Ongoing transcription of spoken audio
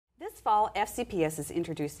fall, FCPS is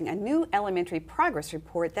introducing a new elementary progress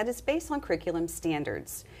report that is based on curriculum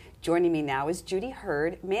standards. Joining me now is Judy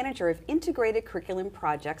Heard, Manager of Integrated Curriculum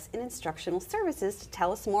Projects and Instructional Services, to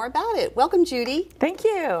tell us more about it. Welcome, Judy. Thank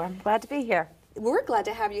you. I'm glad to be here. We're glad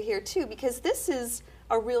to have you here, too, because this is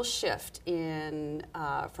a real shift in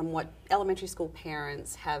from what elementary school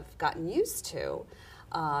parents have gotten used to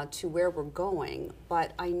where we're going.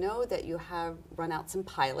 But I know that you have run out some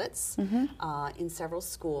pilots in several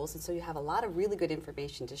schools, and so you have a lot of really good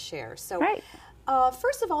information to share. So,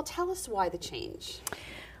 first of all, tell us why the change.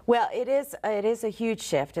 Well, it is a huge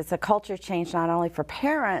shift. It's a culture change not only for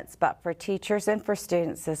parents, but for teachers and for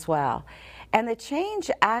students as well. And the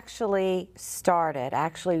change actually started,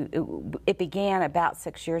 it began about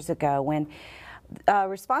 6 years ago when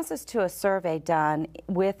responses to a survey done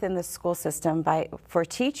within the school system for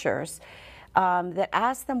teachers that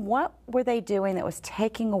asked them what were they doing that was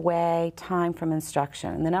taking away time from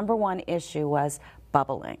instruction. And the number one issue was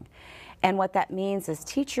bubbling. And what that means is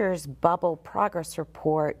teachers bubble progress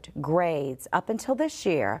report grades up until this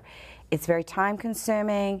year. It's very time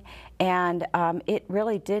consuming, and it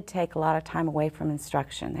really did take a lot of time away from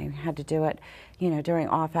instruction. They had to do it, during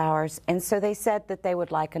off hours. And so they said that they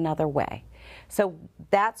would like another way. So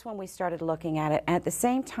that's when we started looking at it. And at the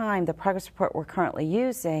same time, the progress report we're currently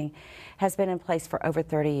using has been in place for over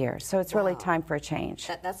 30 years. So it's really time for a change.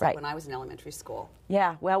 That's like when I was in elementary school.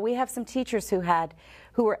 Yeah, well, we have some teachers who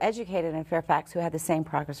were educated in Fairfax who had the same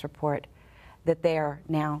progress report that they are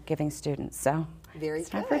now giving students. So very it's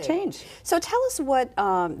time for a change. So tell us what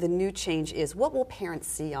the new change is. What will parents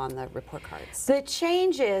see on the report cards? The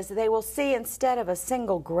change is they will see, instead of a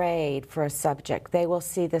single grade for a subject, they will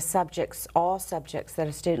see all subjects that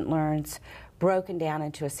a student learns broken down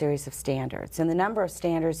into a series of standards. And the number of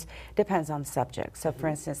standards depends on the subject. So for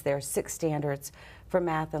instance, there are 6 standards for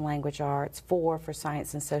math and language arts, 4 for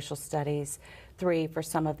science and social studies, 3 for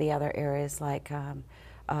some of the other areas like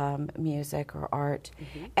music or art.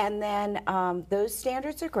 And then those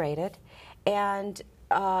standards are graded, and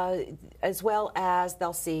as well as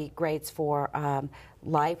they'll see grades for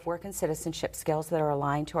life, work, and citizenship skills that are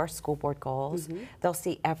aligned to our school board goals. They'll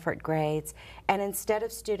see effort grades, and instead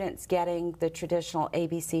of students getting the traditional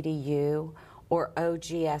ABCDU or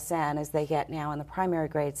OGSN as they get now in the primary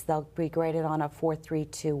grades, they'll be graded on a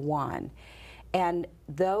 4-3-2-1. And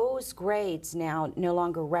those grades now no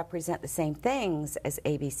longer represent the same things as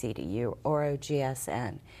ABCDU or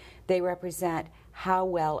OGSN. They represent how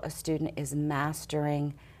well a student is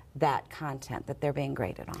mastering that content that they're being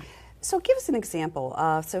graded on. So give us an example.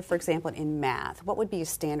 So for example, in math, what would be a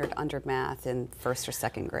standard under math in 1st or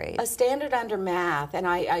 2nd grade? A standard under math, and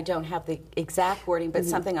I don't have the exact wording, but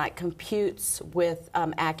something like computes with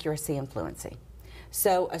accuracy and fluency.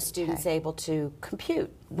 So a student's able to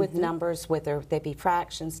compute with numbers, whether they be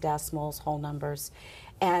fractions, decimals, whole numbers,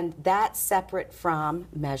 and that's separate from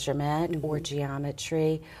measurement or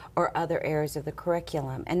geometry or other areas of the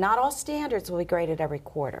curriculum. And not all standards will be graded every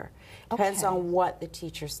quarter. Depends on what the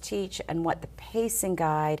teachers teach and what the pacing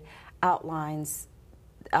guide outlines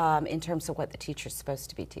in terms of what the teacher's supposed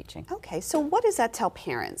to be teaching. Okay, so what does that tell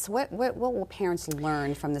parents? What will parents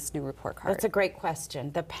learn from this new report card? That's a great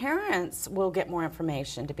question. The parents will get more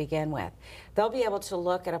information to begin with. They'll be able to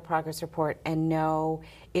look at a progress report and know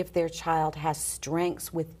if their child has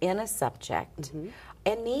strengths within a subject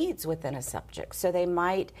and needs within a subject. So they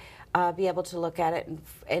might be able to look at it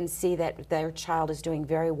and see that their child is doing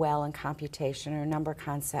very well in computation or number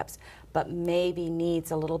concepts, but maybe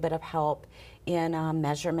needs a little bit of help in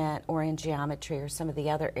measurement or in geometry or some of the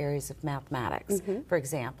other areas of mathematics, for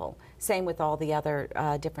example. Same with all the other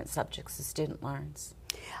different subjects the student learns.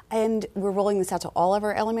 And we're rolling this out to all of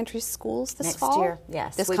our elementary schools this fall? Next year,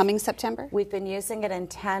 yes. This coming September? We've been using it in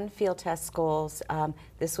 10 field test schools.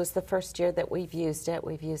 This was the first year that we've used it.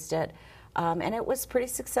 And it was pretty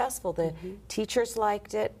successful. The teachers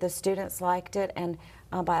liked it, the students liked it, and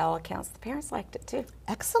by all accounts, the parents liked it too.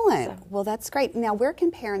 Excellent. So, well, that's great. Now, where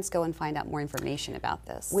can parents go and find out more information about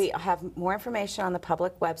this? We have more information on the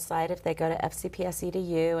public website if they go to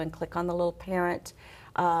FCPS.edu and click on the little parent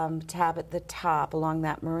tab at the top along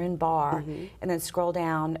that maroon bar, and then scroll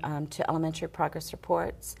down to elementary progress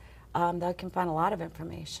reports. They can find a lot of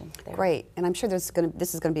information there. Great, and I'm sure this is going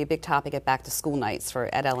to be a big topic at back to school nights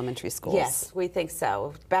at elementary schools. Yes, we think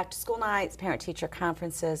so. Back to school nights, parent-teacher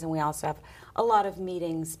conferences, and we also have a lot of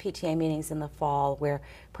meetings, PTA meetings in the fall, where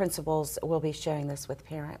principals will be sharing this with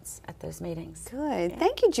parents at those meetings. Good. Yeah.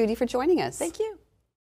 Thank you, Judy, for joining us. Thank you.